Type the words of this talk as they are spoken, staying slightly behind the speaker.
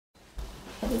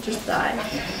We'll just die.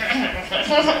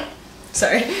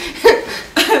 Sorry.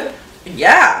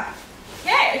 Yeah.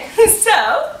 Yay!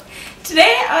 So,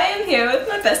 today I am here with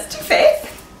my bestie Faith.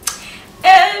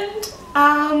 And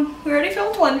we already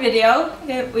filmed one video.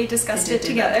 We discussed it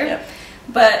together. Yep.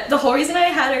 But the whole reason I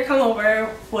had her come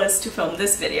over was to film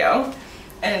this video.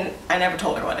 And I never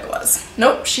told her what it was.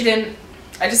 Nope, she didn't.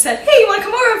 I just said, hey, you want to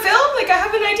come over and film? Like, I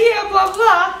have an idea, blah,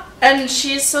 blah. And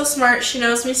she's so smart. She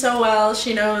knows me so well.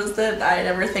 She knows that I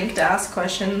never think to ask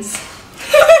questions.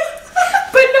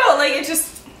 But no, like, it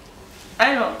just, I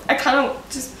don't know. I kind of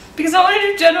just, because I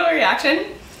wanted a general reaction.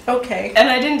 Okay. And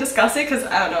I didn't discuss it because,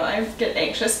 I don't know, I get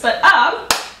anxious. But,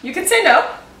 you can say no.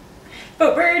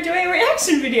 But we're doing a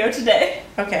reaction video today.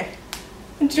 Okay.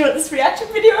 And do you know what this reaction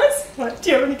video is? What? Do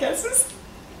you have any guesses?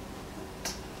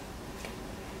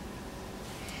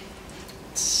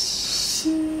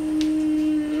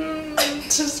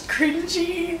 Just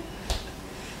cringy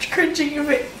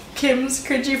Kim's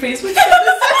cringy Facebook.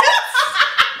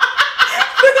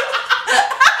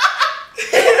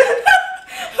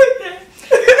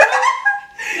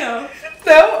 No.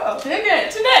 No? Okay,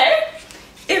 today,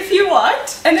 if you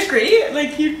want and agree,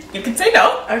 like you can say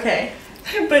no. Okay.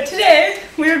 But today,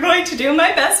 we are going to do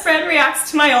my best friend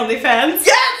reacts to my Onlyfans.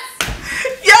 Yes!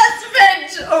 Yes,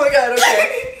 bitch! Oh my god,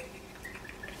 okay.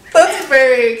 That's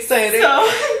very exciting. So,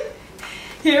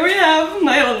 here we have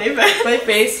my OnlyFans. My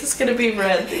face is gonna be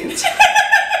red, dude.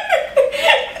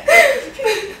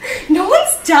 No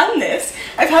one's done this.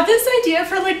 I've had this idea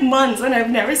for like months and I've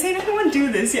never seen anyone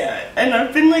do this yet. And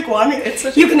I've been like wanting it.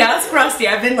 You can ask Rusty.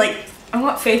 I've been like, I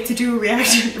want Faith to do a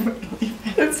reaction to my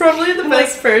OnlyFans. It's probably the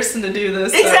best person to do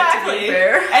this. Exactly. Though, to be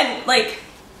fair. And like,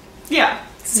 yeah.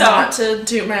 So not to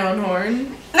toot my own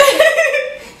horn.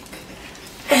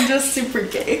 I'm just super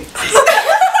gay.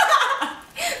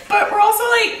 But we're also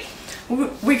like,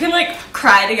 we can like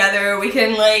cry together, we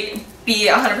can like be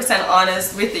 100%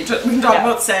 honest with each other, we can talk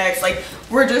about sex, like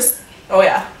we're just, oh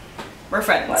yeah, we're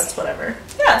friends. That's whatever.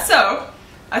 Yeah, so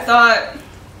I thought,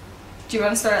 do you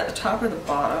want to start at the top or the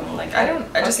bottom? Like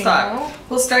I just thought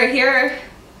we'll start here,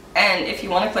 and if you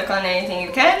want to click on anything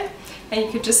you can, and you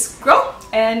could just scroll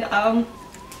and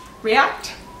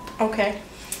react. Okay.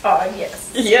 Oh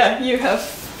yes. Yeah, you have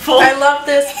full. I love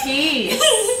this piece.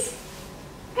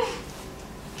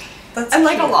 That's and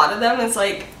cute. like a lot of them is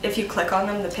like, if you click on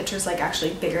them, the picture's like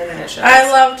actually bigger than it shows.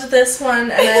 I loved this one,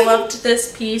 and I loved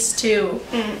this piece too.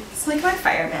 It's like my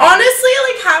fireman. Honestly,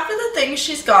 like half of the things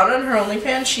she's got on her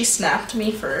OnlyFans, she snapped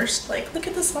me first. Like, look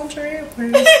at this lingerie.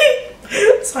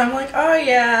 So I'm like, oh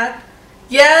yeah,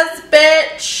 yes,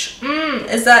 bitch.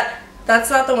 Is that's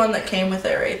not the one that came with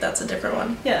it, right? That's a different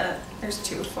one. Yeah, there's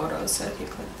two photos, so if you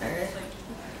click there.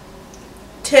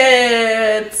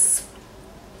 Tits.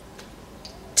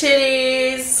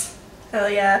 Titties. Hell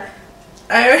yeah.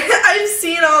 I've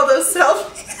seen all those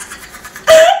selfies.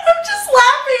 I'm just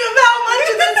laughing at how much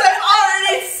of this I've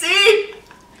already seen.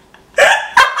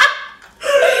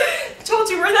 I told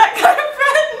you we're that kind of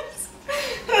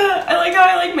friends. I like how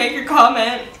I like make a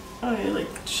comment. Oh, you like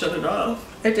shut it off.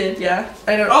 I did, yeah.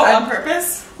 I don't. Oh, on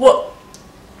purpose? Well,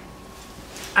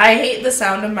 I hate the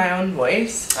sound of my own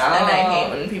voice, and I hate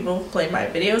when people play my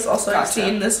videos. Also, I've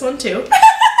seen this one too.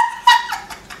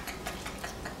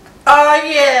 Oh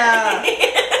yeah!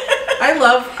 I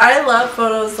love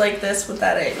photos like this with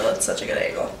that angle. It's such a good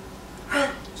angle.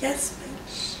 Yes,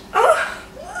 bitch. Oh.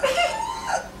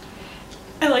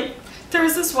 I like. There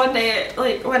was this one day,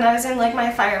 like when I was in like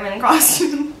my fireman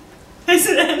costume. I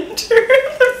said enter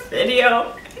the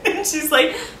video, and she's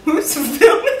like, "Who's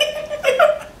filming?"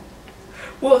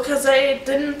 Well, because I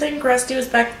didn't think Rusty was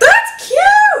back. That's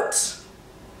cute!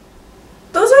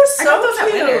 Those are so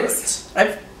cute!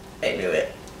 I knew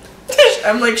it.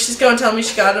 I'm like, she's gonna tell me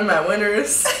she got them at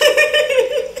Winners.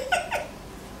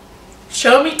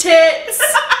 Show me tits!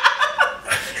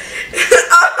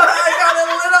 I got a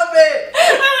little bit! I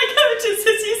like how it just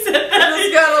as you said that. I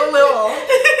just got a little.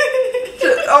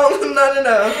 Oh, not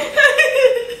enough.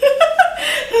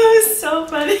 That was so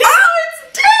funny. Oh, it's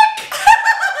dick!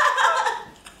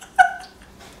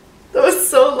 That was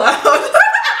so loud.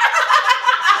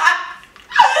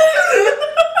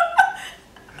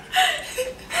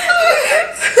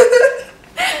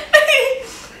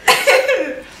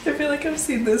 I feel like I've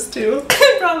seen this too.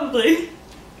 Probably.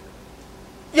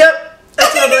 Yep, I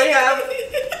totally have.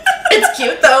 It's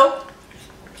cute though.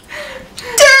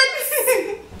 Tits!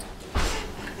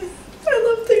 I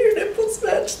love that your nipples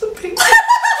match the pink.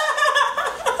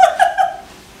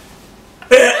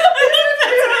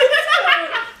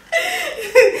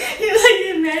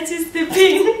 It matches the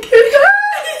pink.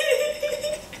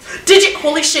 Did you?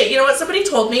 Holy shit! You know what somebody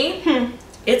told me?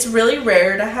 It's it's really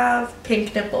rare to have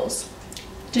pink nipples.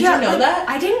 Did you know that?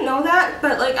 I didn't know that,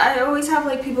 but like I always have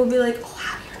like people be like, oh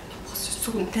wow, your nipples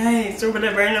are so nice or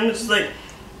whatever, and I'm just like,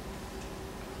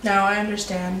 now I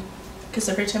understand. Because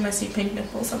every time I see pink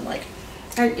nipples, I'm like,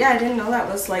 yeah, I didn't know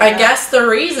that was like I guess the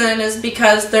reason is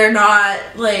because they're not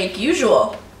like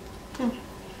usual.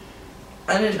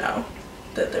 I didn't know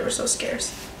that they were so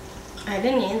scarce. I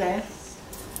didn't either.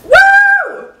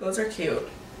 Woo! Those are cute.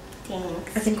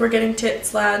 Thanks. I think we're getting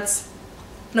tits, lads.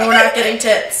 No, we're not getting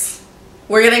tits.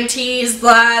 We're getting teased,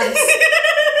 lads.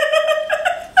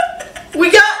 We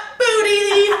got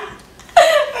booty.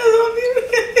 I love you.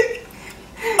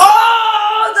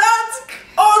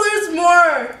 Oh, there's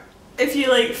more. If you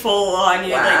like full on,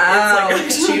 you Wow, like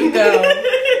it's like look at you go.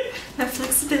 That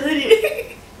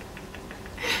flexibility.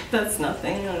 That's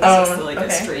nothing. It's just like a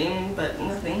stream, but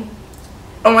nothing.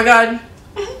 Oh my god.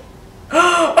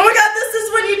 Oh my god, this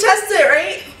is when you test it,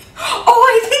 right? Oh,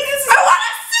 I think this is. I want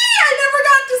to see! I never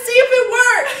got to see if it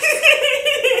works!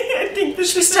 I think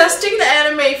this She's testing the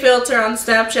anime filter on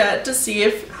Snapchat to see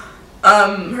if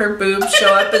her boobs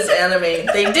show up as anime.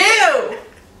 They do!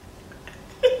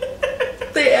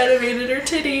 They animated her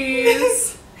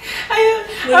titties. I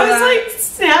was like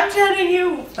Snapchatting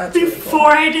you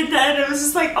before I did that, and I was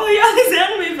just like, oh yeah, this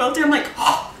anime filter. I'm like,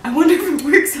 oh, I wonder if it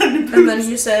works on the boobs. And then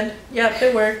you said, yep,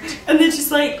 it worked. And then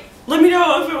she's like, let me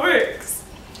know if it works.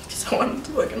 Because I wanted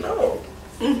to fucking know.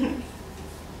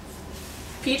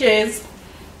 PJs.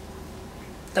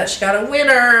 That she got a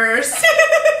winners.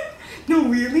 No,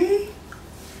 really?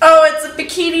 Oh, it's a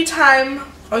bikini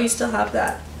time. Oh, you still have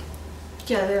that.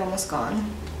 Yeah, they're almost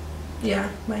gone. Yeah,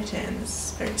 my tan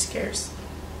is very scarce.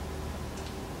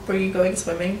 Were you going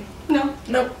swimming? No.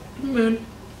 Nope. Moon.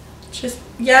 Just,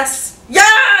 yes!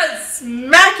 Yes!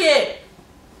 Smack it!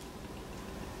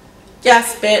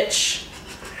 Yes, bitch.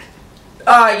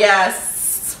 Oh,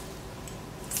 yes.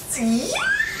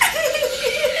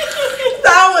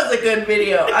 That was a good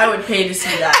video. I would pay to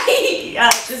see that.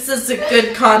 Yeah. This is a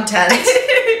good content.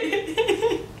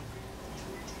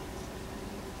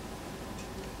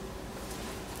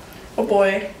 Oh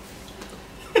boy.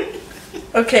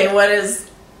 Okay, what is...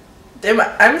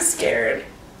 I'm scared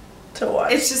to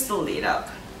watch. It's just the lead up.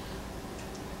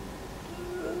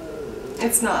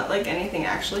 It's not like anything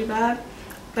actually bad.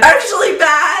 Actually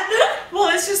bad?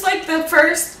 Well, it's just like the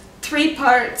first 3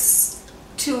 parts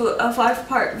to a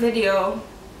 5-part video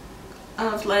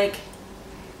of like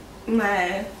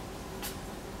my,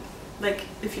 like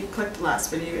if you click the last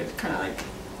video, it kind of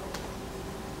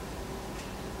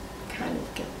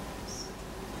get.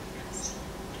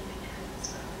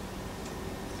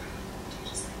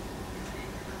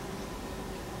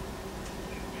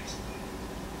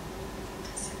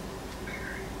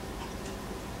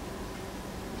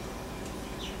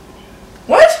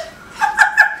 What?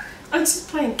 I'm just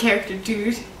playing character,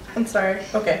 dude. I'm sorry.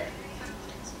 Okay.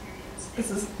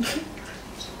 This is...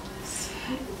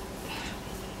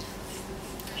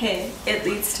 Hey, it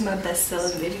leads to my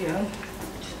best-selling video.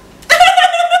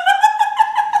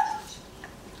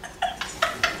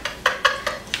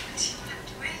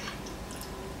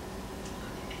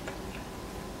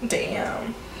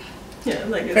 Damn. Yeah,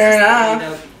 like it's Fair just enough. the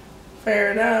lead up.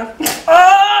 Fair enough.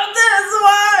 Oh, this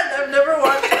one! I've never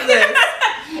watched this.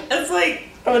 It's like...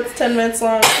 Oh, it's 10 minutes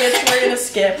long. Bitch, we're gonna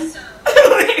skip. Oh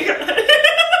my god.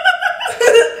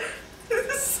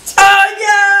 Oh,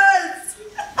 yes!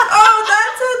 Oh,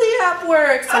 that's how the app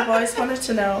works. I've always wanted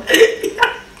to know.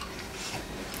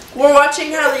 We're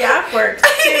watching how the app works,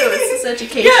 too. This is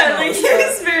educational. Yeah, like he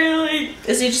was very like...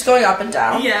 Is he just going up and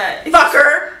down? Yeah.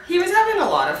 Fucker! He was having a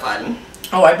lot of fun.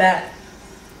 Oh, I bet.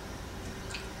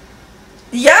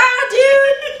 Yeah,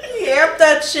 dude! Yep,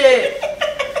 that shit.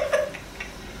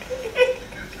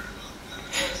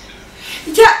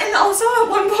 Yeah, and also at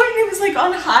one point it was like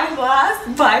on high blast,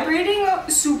 vibrating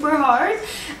super hard,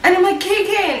 and I'm like,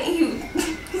 KK, and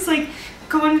he's like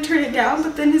going to turn it down,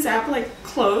 but then his app like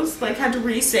closed, like had to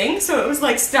resync, so it was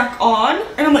like stuck on,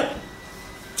 and I'm like,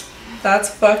 that's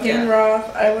fucking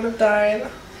rough. I would have died.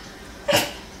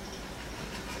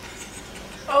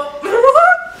 Oh.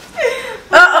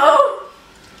 Uh-oh.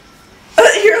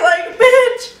 You're like,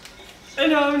 bitch. I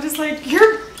know, I'm just like,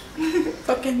 you're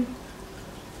fucking.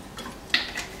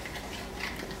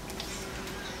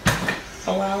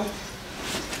 Oh wow.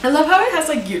 I love how it has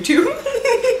like YouTube.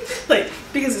 Like,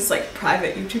 because it's like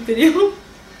private YouTube video.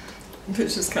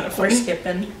 It's just kind of We're funny.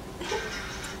 skipping.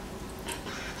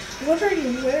 What are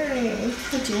you wearing?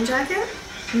 A jean jacket?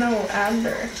 No,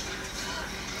 under.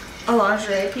 A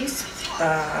lingerie piece.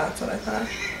 That's what I thought.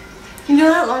 You know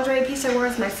that lingerie piece I wore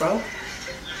with my fro?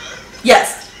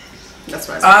 Yes. That's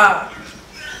what I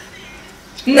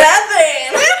was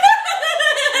Nothing.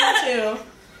 Me too.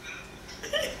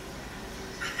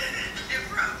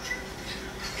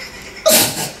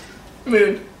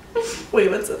 Mood. Wait,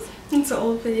 what's this? It's an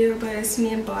old video by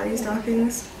me and body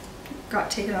stockings. Got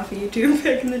taken off of YouTube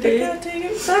back in the day. Got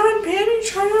taken. Someone panty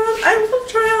try-on. I love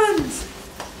try-ons.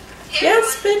 Hey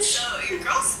Yes, everyone, bitch. So your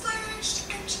girl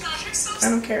splurged and she got herself I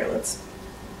don't care. Let's.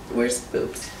 Where's the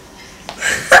boobs?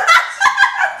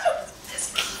 this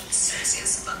sexy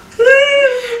as fuck.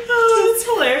 Oh, It's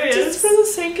hilarious. just for the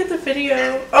sake of the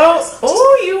video.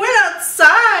 Oh, you went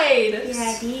outside.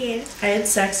 Yeah, I did. I had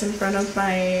sex in front of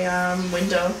my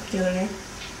window the other day.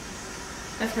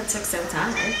 I've had sex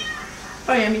outside.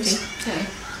 Oh yeah, me too. Okay.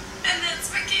 And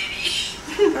that's my kitty.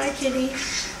 Hi, kitty.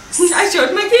 I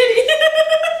showed my kitty.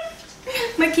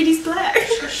 My kitty's black.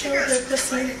 She showed her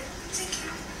pussy. Thank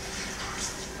you.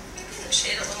 Maybe the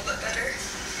shade a little bit better.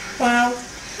 Wow,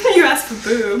 You asked for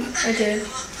boob. I did. I'll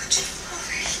put you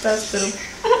over. That's boob.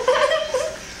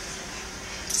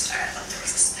 Sorry, I thought there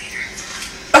was a spider.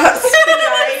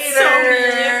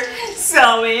 Spider.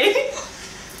 So mean.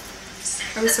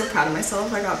 I was so proud of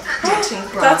myself. I got matching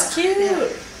bra. That's cute. Yeah.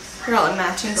 I got like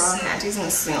matching bra and panties, and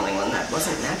this is the only one that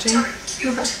wasn't matching.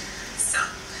 Cute. So,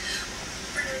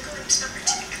 we're gonna go into number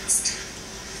 2 next.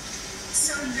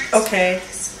 So next Okay,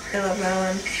 is I love that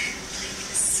one.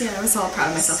 Yeah, I was all proud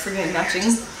of myself for getting matching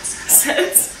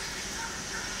sets.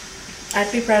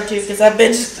 I'd be proud too, because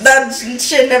that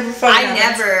shit never fucking I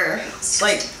happens. never,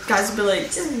 like, guys would be like,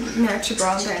 match your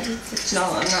bra and panties. No,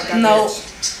 I'm not that No.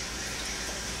 bitch.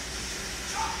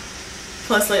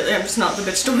 Plus, lately, I'm just not the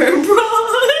bitch to wear a bra,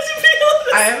 to be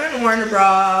honest. I haven't worn a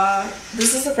bra.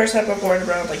 This is the first time I've worn a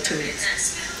bra in like 2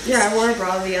 weeks. Yeah, I wore a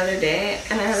bra the other day,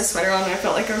 and I had a sweater on, and I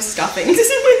felt like I was stuffing.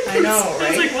 I know, I was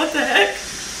right? like, what the heck?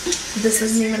 This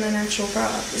isn't even an actual bra.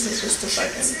 This is just a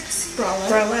fucking Bralette.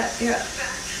 bralette. Yeah.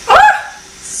 Ah!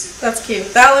 That's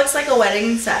cute. That looks like a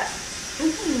wedding set.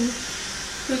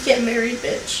 Mm-hmm. We get married,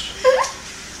 bitch.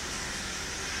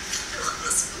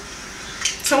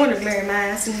 Someone would marry my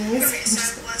ass in these. Okay,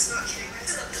 so I was not kidding. I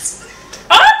love this one.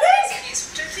 Oh, pink!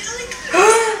 Which I feel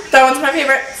like That one's my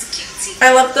favorite. it's cutesy.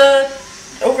 I love the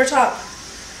over top.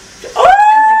 And Oh!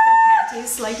 like the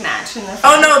panties like match in the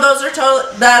Oh no, those are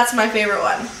totally. That's my favorite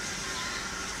one.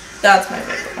 That's my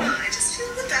favorite one. I just feel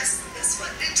the best in this one.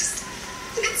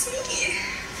 It's me.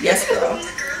 Yes, girl. I'm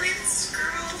the girliest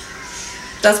girl.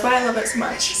 That's why I love it so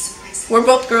much. Just nice. We're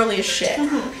both girly as shit.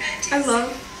 I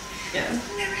love. Yeah.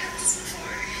 I've never had this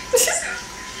before. So,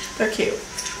 They're cute.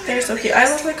 They're so cute. I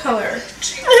love the color.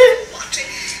 watching.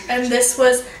 And this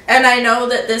was, and I know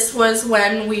that this was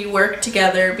when we worked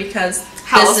together because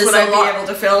How this else is would a I be lot. able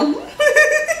to film?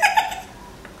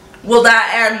 Well,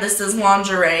 that and this is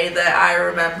lingerie that I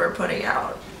remember putting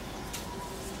out.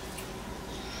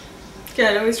 Yeah,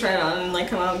 I'd always try it on and like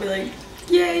come out and be like,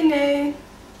 yay, nay.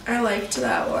 I liked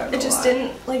that one. It a just lot.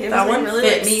 didn't like it. That was, like, one really,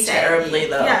 fit like, me saggy. terribly,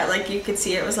 though. Yeah, like you could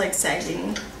see it was like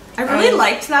sagging. I really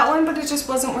liked that one, but it just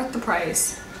wasn't worth the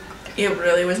price. It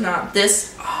really was not.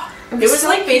 This. It It was so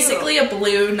like cute. basically a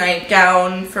blue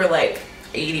nightgown for like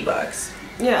 $80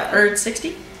 Yeah. or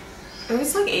 60. It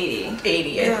was like 80. 80,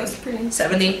 Yeah, I it think. was pretty.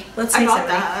 70. Let's say I got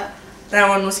 70. that. That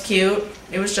one was cute.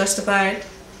 It was justified.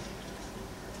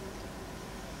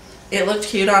 It looked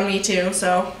cute on me too,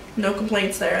 so no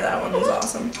complaints there. That one was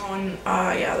awesome. One,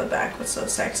 yeah, the back was so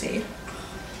sexy.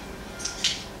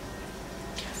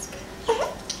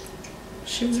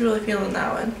 She was really feeling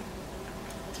that one.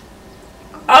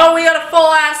 Oh, we got a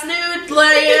full ass nude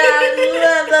lay.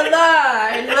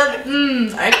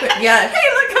 I quit. Yeah, Hey,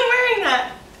 look, I'm wearing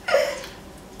that.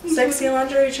 sexy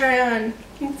lingerie try on.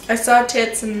 I saw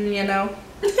tits and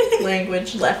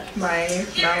language left my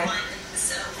mouth.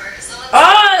 So, first,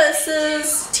 Oh, this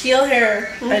is teal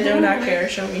hair. I do not care.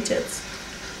 Show me tits.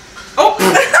 Oh!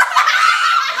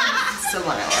 It's the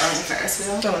one I wore on the Ferris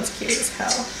wheel. That one's cute as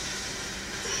hell.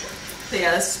 But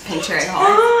yeah, this is Pink Cherry Hall.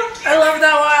 Oh, I love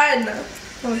that one.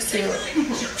 That one's cute.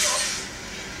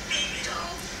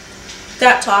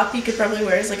 That top you could probably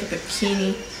wear as like a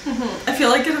bikini. I feel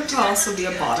like it would also be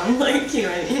a bottom, like, you know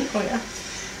what I mean? Oh yeah.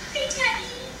 Hey, Daddy.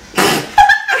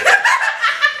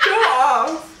 Go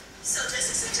off. So this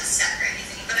isn't a set or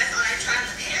anything, but I thought I'd try on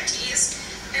the panties,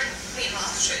 and meanwhile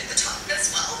I'll show you the top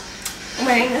as well. I'm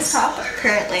wearing this top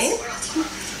currently.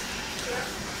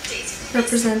 Daisy.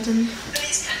 Representing.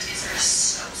 These panties are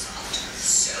so soft,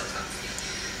 so comfy.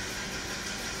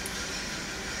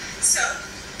 So,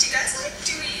 do you guys like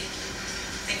Dewey?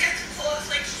 Think I could pull off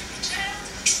like Cupid Child?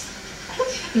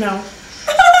 No.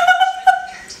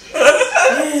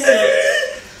 Panties.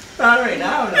 Not right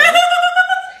now. No. Nice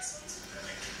ones with the,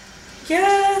 like,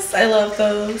 Yes. Yes, I love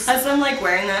those. As I'm like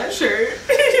wearing that shirt,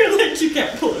 you're like, you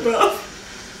can't pull it off.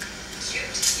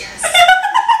 Cute, yes.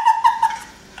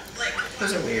 Like,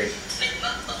 Those are weird. like,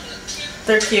 cute.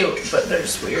 They're cute, but they're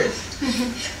just weird.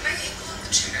 Hit my ankle on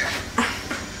the chair.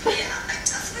 Yeah, I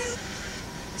definitely.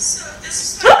 So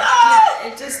this is Yeah,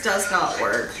 it just does not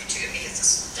work. YouTube because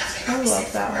this is definitely I not love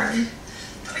safe that for work. one.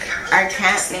 But really I get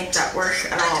can't this. make that work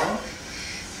at I all. don't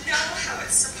know how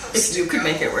it's supposed If you to could go.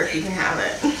 make it work, you can have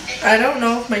it. I don't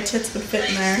know if my tits would fit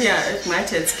in there. Yeah, if my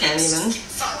tits can't even.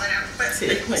 Falling out, but See,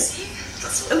 like, like, see?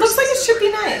 That's what It looks like it should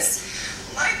be nice.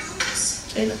 my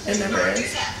boobs It never don't do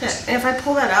is. that. Yeah, and if I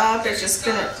pull that up, it's just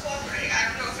Not gonna. cooperating. I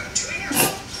don't know if I'm doing it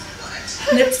wrong or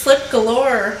what. Nip slip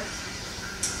galore.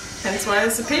 That's why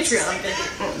it's a Patreon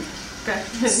video. Okay.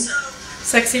 So,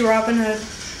 Sexy Robin Hood.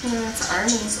 Yeah, it's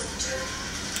Army.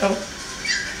 Oh.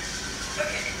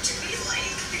 okay, do we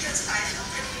like, because I feel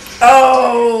pretty,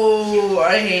 Oh,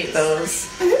 I hate those.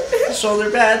 The shoulder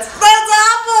pads. That's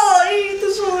awful! I hate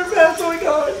the shoulder pads. Oh my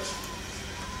god.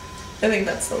 I think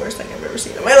that's the worst thing I've ever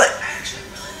seen in my life. I actually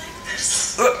really like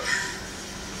this.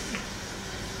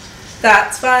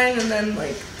 That's fine, and then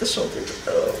like the shoulder.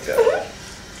 Oh god. What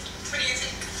do you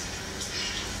think?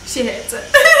 She hates it.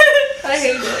 I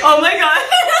hate it. Oh my god.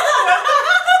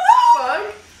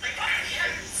 Fuck. Like, I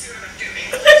can't see what I'm doing.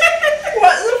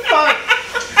 What the fuck?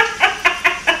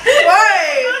 Why?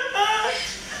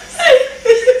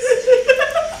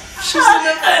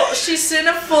 She's in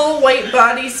a full white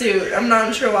bodysuit. I'm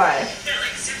not sure why. It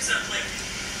like zips up like,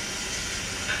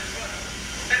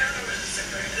 I don't know where the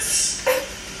zipper is.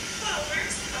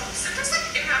 Oh, zipper's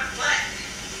like in my butt.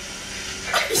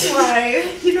 Okay.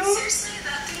 Why? You know? Seriously,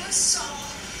 that thing was so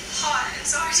hot and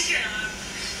so hard to get on.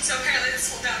 So apparently this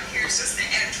whole down here is just the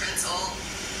entrance all.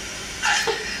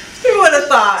 Who would have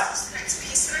thought? This next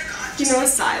piece that I got. You know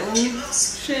Asylum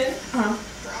shit? Huh?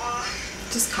 Bra,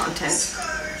 Just content.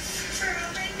 scarf for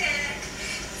around my neck.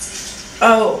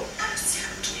 Oh. That's so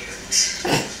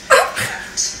cute.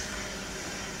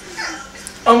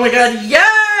 Oh my god,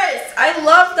 yes! I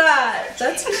love that!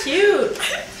 That's cute.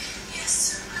 Yes,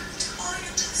 sir. All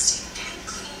your dusting and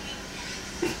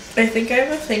cleaning. I think I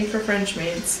have a thing for French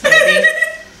maids. Maybe.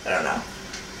 I don't know.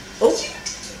 Oh,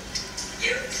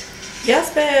 Cute. yes,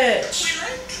 bitch. We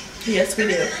like. Yes, we I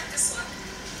do. really like this one.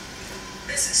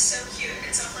 This is so cute.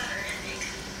 It's a letter ending.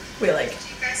 We like. Do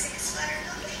you guys think it's letter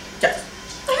ending? Yes.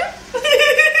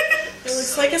 It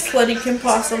looks like a slutty Kim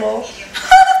Possible.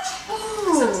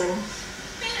 Oh.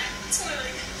 Man, it's only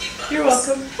like $8. You're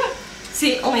welcome.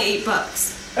 See, only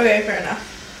 $8. Okay, fair enough.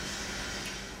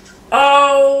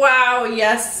 Oh, wow,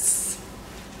 yes.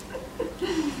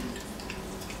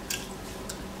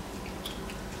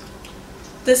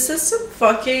 This is some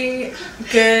fucking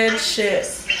good shit.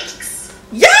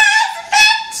 Yes,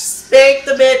 bitch! Spank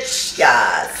the bitch,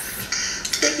 yes.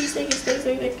 Spanky, spanky, spanky,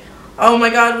 spanky, spanky. Oh my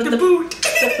god, with the boot.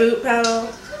 The boot paddle.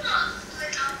 Come on.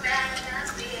 Look how bad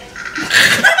that's being.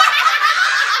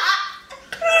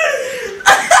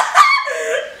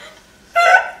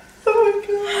 Oh my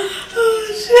god. Oh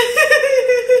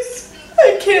shit.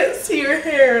 I can't see your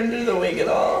hair under the wig at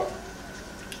all.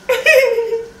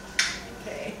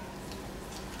 Okay.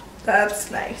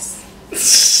 That's nice.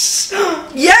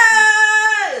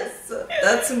 Yes!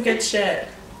 That's some good shit.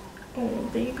 Oh,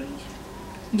 baby.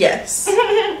 Yes.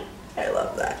 I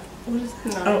love that. What is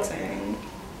that? Not saying.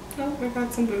 Oh, we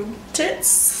got some boob.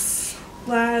 Tits.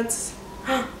 Lads.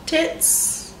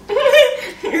 Tits.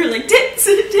 You're like tits,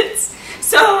 tits.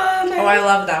 So Oh, I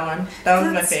love that one. That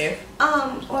one's my That's- fave.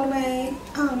 one of my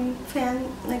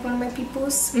one of my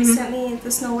peoples sent me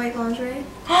the Snow White lingerie.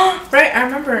 Right, I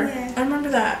remember. Yeah. I remember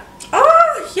that.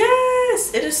 Oh,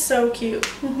 yes! It is so cute.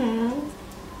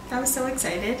 I was so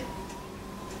excited.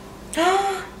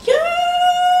 Yes!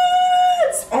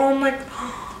 Oh my,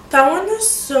 that one is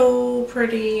so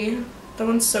pretty. That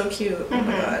one's so cute. Oh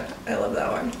my god, I love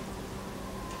that one.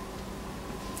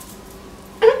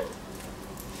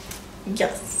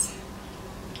 Yes,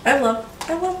 I love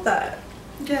that.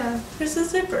 Yeah. There's a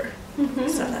zipper.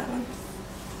 It's not that one.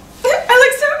 I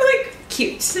look so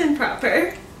cute and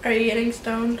proper. Are you getting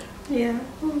stoned? Yeah.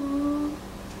 Aww.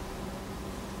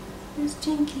 There's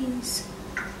Jinkies.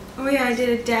 Oh yeah, I did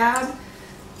a dab,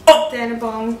 then a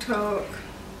bong toke.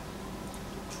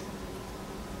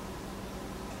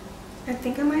 I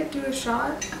think I might do a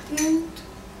shot at the end.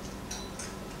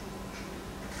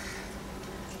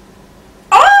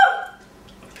 Oh!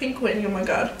 Pink Whitney, oh my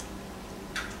god.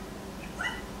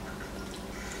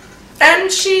 And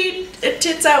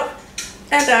tits out.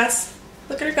 And ass.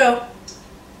 Look at her go.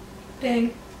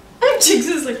 Dang. Jinx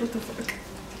is like, what the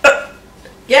fuck?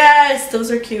 Yes, those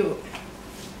are cute.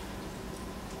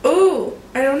 Ooh.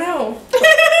 I don't know.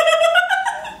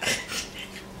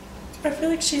 I feel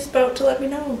like she's about to let me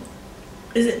know.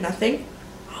 Is it nothing?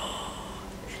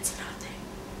 It's nothing.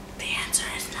 The answer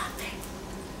is nothing.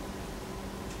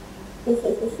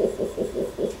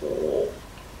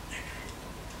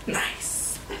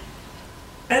 Nice.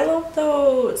 I love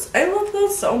those. I love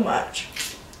those so much.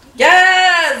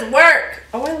 Yes! Work!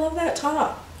 Oh, I love that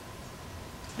top.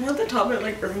 I love the top of it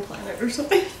like Urban Planet or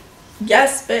something.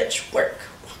 Yes, bitch. Work.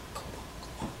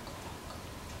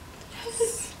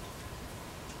 Yes.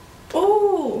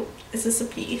 Oh, is this a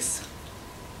piece?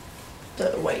 The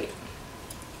white.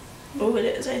 Oh, it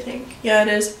is, I think. Yeah, it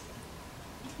is.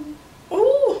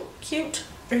 Oh, cute.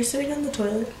 Are you sitting on the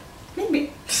toilet?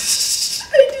 Maybe.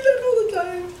 I do that all the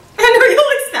time. I know you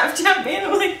like Snapchat me and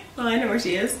I'm like, oh, I know where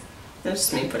she is. That's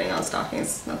just me putting on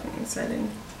stockings. Nothing exciting.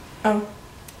 Oh.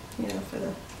 You know,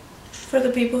 for the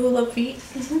people who love feet.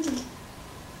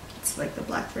 It's like the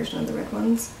black version of the red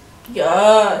ones.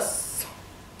 Yes.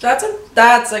 That's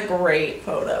a great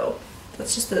photo.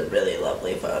 That's just a really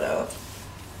lovely photo.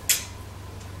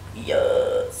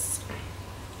 Yes.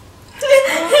 You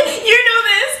know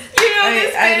this. You know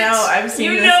this. I know. I've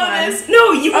seen this. You know one. this.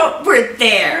 No, you were Where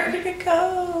there. did it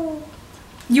go?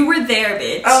 You were there,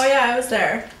 bitch. Oh yeah, I was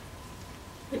there.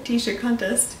 Wet t-shirt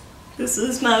contest. This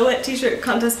is my wet t-shirt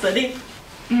contest, buddy.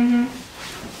 Mhm.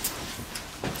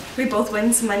 We both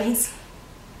win some monies.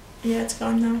 Yeah, it's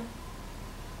gone now.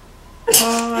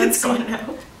 Oh, It's gone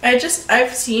now.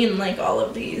 I've seen like all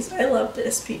of these. I love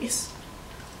this piece.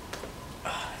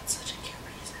 Oh, it's such a cute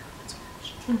piece. I love it so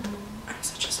much. I'm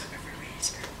such a sucker for mini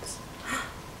skirts.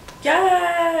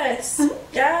 Yes!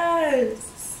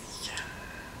 Yes!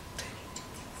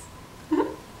 Yeah.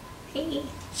 Hey,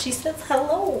 she says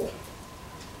hello.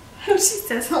 She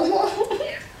says hello.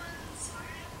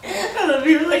 I love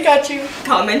you. I Like, got you.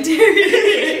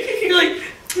 commentary. You're like,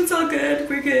 it's all good.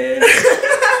 We're good.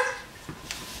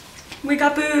 We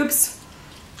got boobs.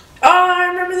 Oh, I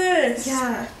remember this.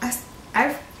 Yeah,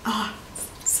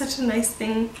 such a nice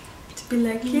thing to be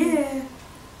like, yeah.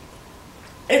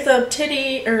 It's a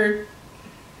titty or.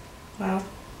 Wow.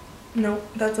 Nope,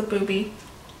 that's a boobie.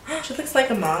 She looks like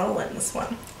a model in this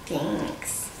one.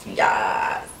 Thanks.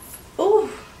 Yeah. Ooh,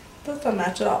 those don't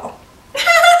match at all.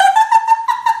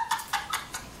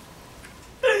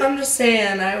 I'm just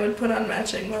saying, I would put on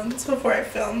matching ones before I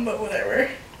film, but whatever.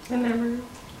 I never.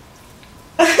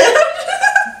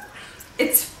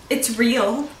 It's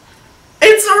real.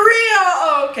 It's real!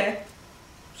 Oh, okay.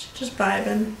 She's just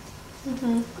vibing.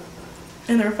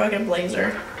 In her fucking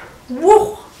blazer.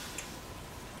 Woo!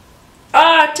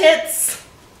 Ah, tits!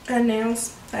 And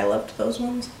nails. I loved those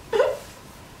ones. I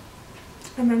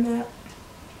remember that.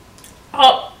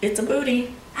 Oh, it's a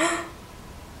booty. I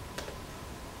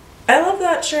love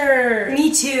that shirt.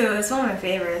 Me too. It's one of my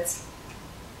favorites.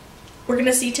 We're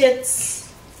gonna see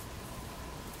tits.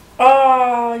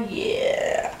 Oh,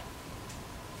 yeah.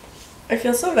 I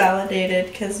feel so validated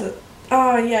because,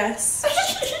 oh, yes.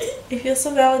 I feel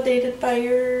so validated by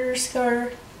your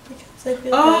scar because I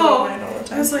feel bad about mine all the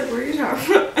time. I was like, what are you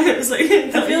talking about? I was like,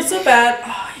 I feel so bad.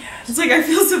 Oh, yes. It's like, I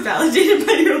feel so validated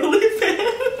by your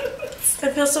OnlyFans.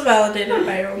 I feel so validated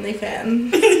by your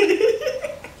OnlyFans.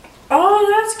 Oh,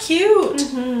 that's cute.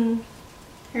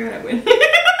 I got it,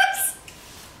 Winners.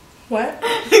 What?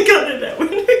 I got it at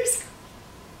Winners.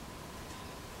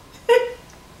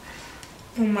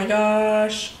 Oh my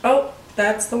gosh. Oh,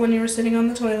 that's the one you were sitting on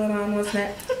the toilet on, wasn't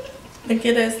it? I think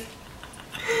it is.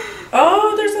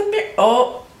 Oh, there's a mirror.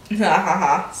 Oh,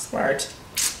 haha, smart.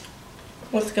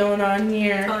 What's going on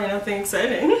here? Probably nothing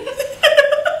exciting.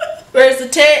 Where's the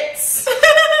tits?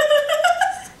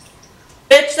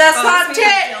 Bitch, that's not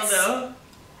tits!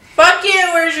 Fuck you,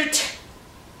 where's your tits?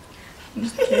 I'm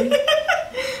just kidding.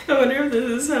 I wonder if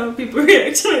this is how people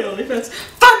react to my OnlyFans.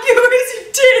 Fuck you, where's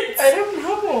your tits? I don't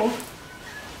know.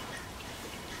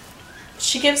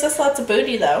 She gives us lots of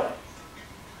booty, though.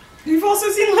 You've also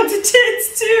seen lots of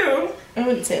tits, too. I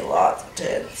wouldn't say lots of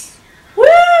tits. Woo!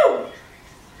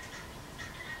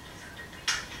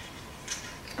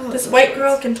 Oh, This white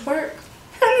girl can twerk.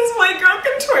 This white girl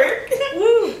can twerk.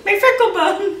 Woo! My freckle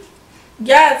bum.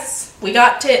 Yes, we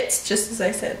got tits, just as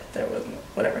I said. There was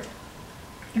whatever.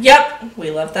 Yep,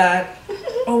 we love that.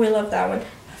 Oh, we love that one.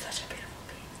 That's such a beautiful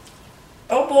piece.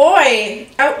 Oh boy,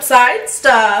 outside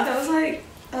stuff. That was like,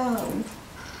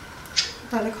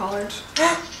 by the college.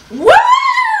 Woo!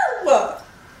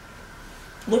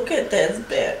 Look at this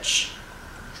bitch.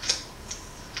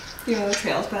 You know the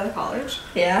trails by the college?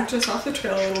 Yeah, Just off the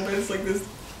trail a little bit, it's like this.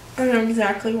 I know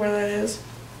exactly where that is.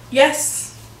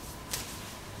 Yes.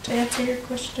 To answer your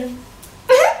question.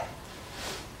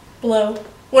 Blow.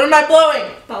 What am I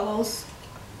blowing? Bubbles.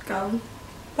 gum.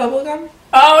 Bubble gum?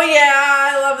 Oh yeah,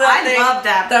 I love that thing. I love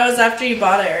that. That was after you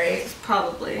bought it, right?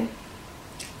 Probably.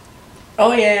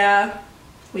 Oh yeah.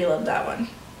 We love that one.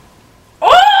 Oh!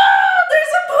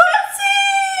 There's a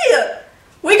pussy!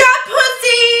 We got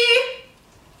pussy!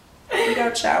 We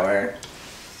got shower.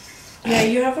 Yeah,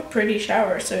 you have a pretty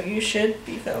shower, so you should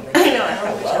be filming. I know, I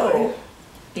have a shower.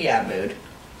 Yeah, mood.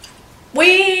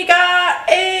 We got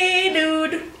a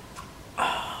dude.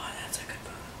 Oh, that's a good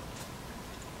photo.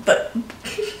 But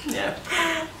Yeah.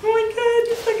 oh my god,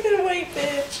 you fucking white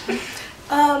bitch.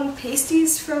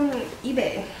 Pasties from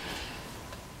eBay.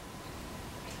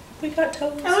 We got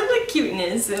toes. I look like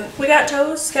cuteness. We got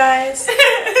toes, guys.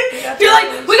 You're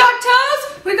like, we got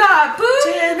toes, we got boobs,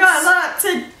 we got lots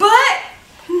of butt.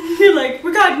 You're like,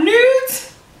 we got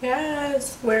nudes.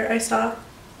 Yes, where I saw.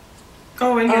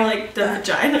 Oh, and you're like the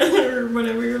vagina or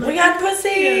whatever. You're like, We got pussy.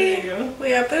 Yeah, there you go. We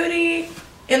got booty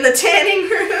in the tanning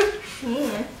room.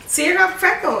 Yeah. See, you got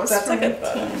freckles. That's a from good the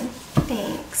photo. tan.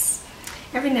 Thanks.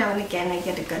 Every now and again, I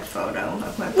get a good photo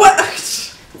of my. What?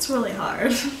 It's really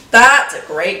hard. That's a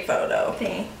great photo.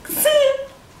 Thanks. I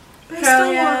Hell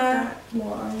still yeah. want that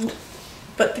wand.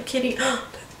 But the kitty.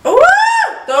 Oh,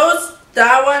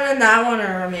 that one and that one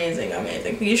are amazing,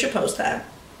 amazing. You should post that.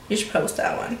 You should post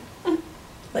that one.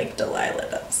 Like Delilah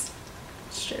does.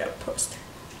 Straight up post it.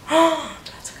 Oh,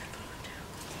 that's a good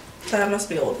photo too. That must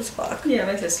be old as fuck. Yeah,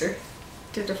 my sister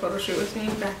did a photo shoot with me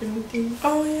back in the day.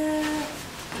 Oh yeah.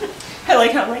 I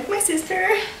like how I'm like, my sister.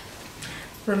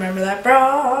 Remember that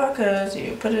bra, cause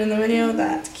you put it in the video.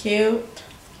 That's cute.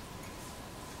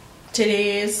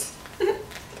 Titties.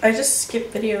 I just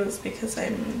skip videos because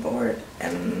I'm bored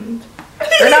and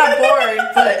they're not bored,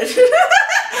 but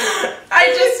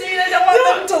I just mean I don't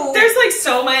want them to. There's like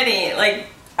so many, like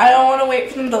I don't want to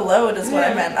wait for them to load. Is what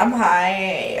I meant. I'm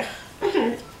high.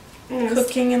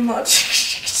 Cooking and lunch.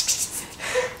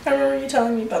 I remember you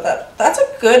telling me about that. That's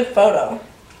a good photo.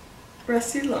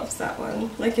 Rusty loves that one.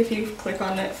 Like if you click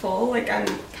on it full, like I'm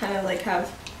kind of like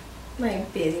have my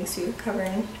bathing suit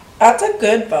covering. That's a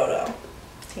good photo.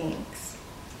 Thanks.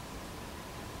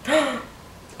 Oh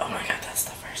my god, that's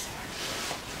the first one.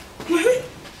 We're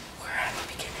at the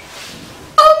beginning.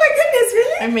 Oh my goodness,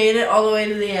 really? I made it all the way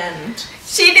to the end.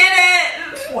 She did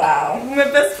it! Wow. My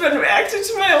best friend reacted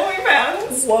to my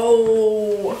OnlyFans.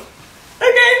 Whoa.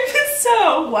 Okay,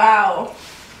 so. Wow.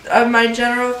 My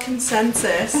general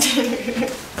consensus.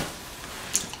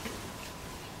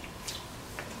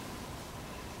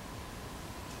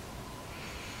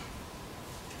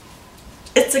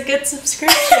 It's a good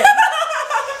subscription.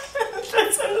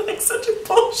 That sounded like such a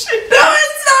bullshit. No,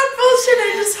 it's not bullshit. I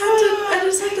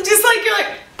just have to. Just like you're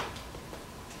like.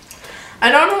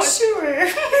 I don't know. Sure.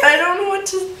 I don't know what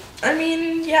to. I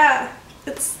mean, yeah.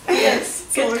 It's yes.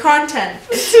 Good So- content.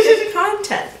 It's good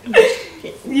content.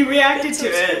 You reacted Good to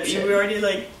it. subscription. You already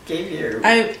like gave your.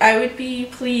 I would be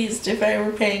pleased if I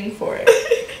were paying for it.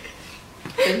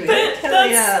 I'd be But like, hell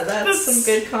that's- yeah, that's that's- some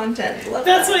good content. Love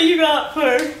That's that. what you got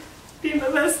for being my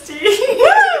bestie.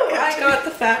 Woo! I got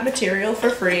the fat material for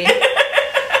free.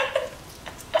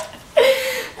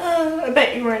 I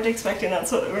bet you weren't expecting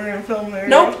that's what we were gonna film there.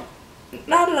 Nope,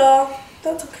 not at all.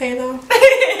 That's okay though.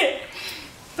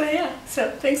 But yeah,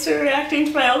 so thanks for reacting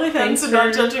to my OnlyFans Thanks and for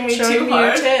not judging me showing too me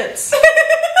hard. your tits.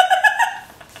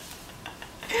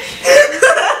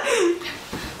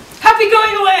 Happy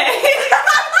going away!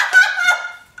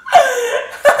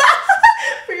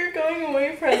 For your going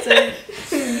away present.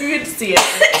 You get to see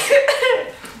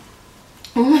it.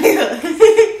 Oh my god.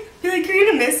 You're like, you're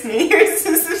gonna miss me. Here's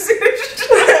the subscription.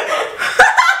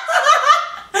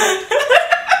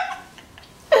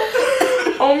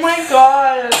 Oh my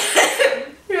god.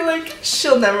 You're like,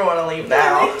 she'll never want to leave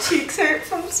now. My cheeks hurt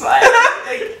from smiling.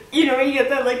 Like, you know when you get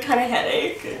that like kind of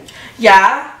headache?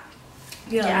 Yeah.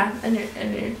 Yeah. And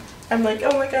you're, I'm like,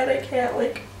 oh my god, I can't,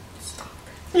 like, stop.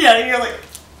 Yeah, you're like,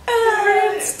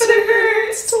 It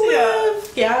hurts to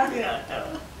live. Yeah. Yeah,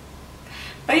 no.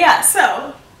 But yeah,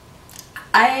 so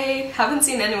I haven't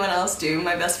seen anyone else do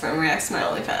my best friend reacts to my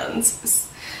OnlyFans.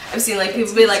 I've seen like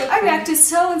people be like, I react to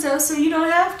so and so, so you don't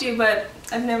have to, but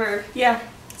I've never, yeah.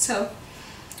 So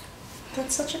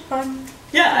That's such a fun.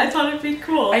 yeah, I thought it'd be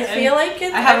cool. I feel like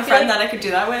it. I have a friend like, that I could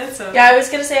do that with. So yeah, I was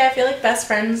gonna say I feel like best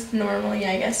friends normally,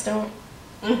 I guess, don't.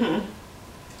 Mhm.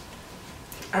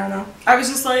 I don't know. I was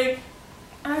just like,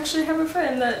 I actually have a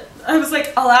friend that I was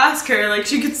like, I'll ask her. Like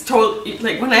she gets told,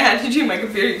 like when I had to do my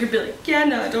computer, you could be like, yeah,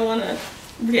 no, I don't want to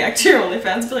react to your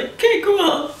OnlyFans. Be like, okay,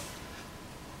 cool.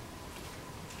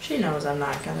 She knows I'm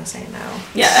not gonna say no.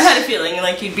 Yeah, I had a feeling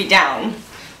like you'd be down,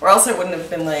 or else I wouldn't have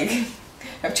been like, I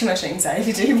have too much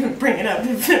anxiety to even bring it up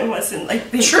if it wasn't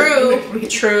like being True.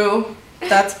 True.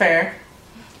 That's fair.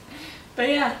 But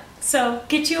yeah, so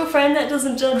get you a friend that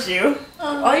doesn't judge you.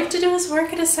 All you have to do is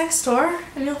work at a sex store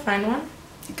and you'll find one.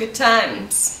 Good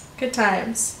times. Good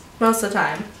times. Most of the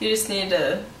time. You just need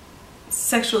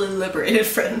sexually liberated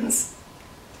friends.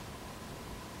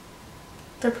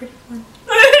 They're pretty fun.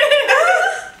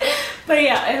 But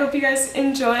yeah, I hope you guys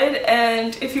enjoyed,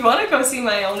 and if you want to go see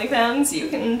my OnlyFans, you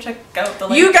can check out the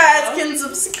link. You guys can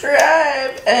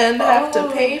subscribe and have to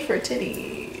pay for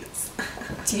titties.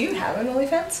 Do you have an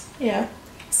OnlyFans? Yeah.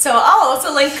 So I'll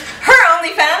also link her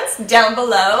OnlyFans down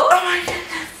below. Oh my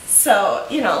goodness. So,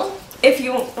 you know, if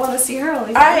you want to see her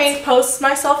OnlyFans. I post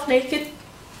myself naked.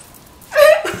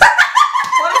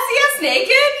 Want to see us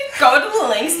naked? Go to the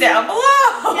links down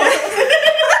below. Yeah.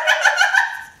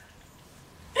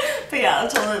 But yeah, I'll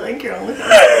totally link your OnlyFans.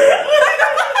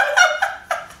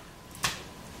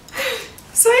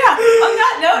 So yeah, on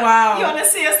that note, wow. You want to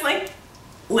see us link?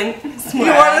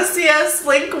 You want to see us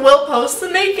link? We'll post the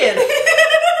naked.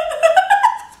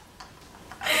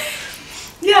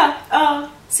 Yeah,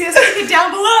 see us naked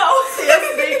down below. See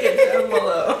us naked down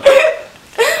below.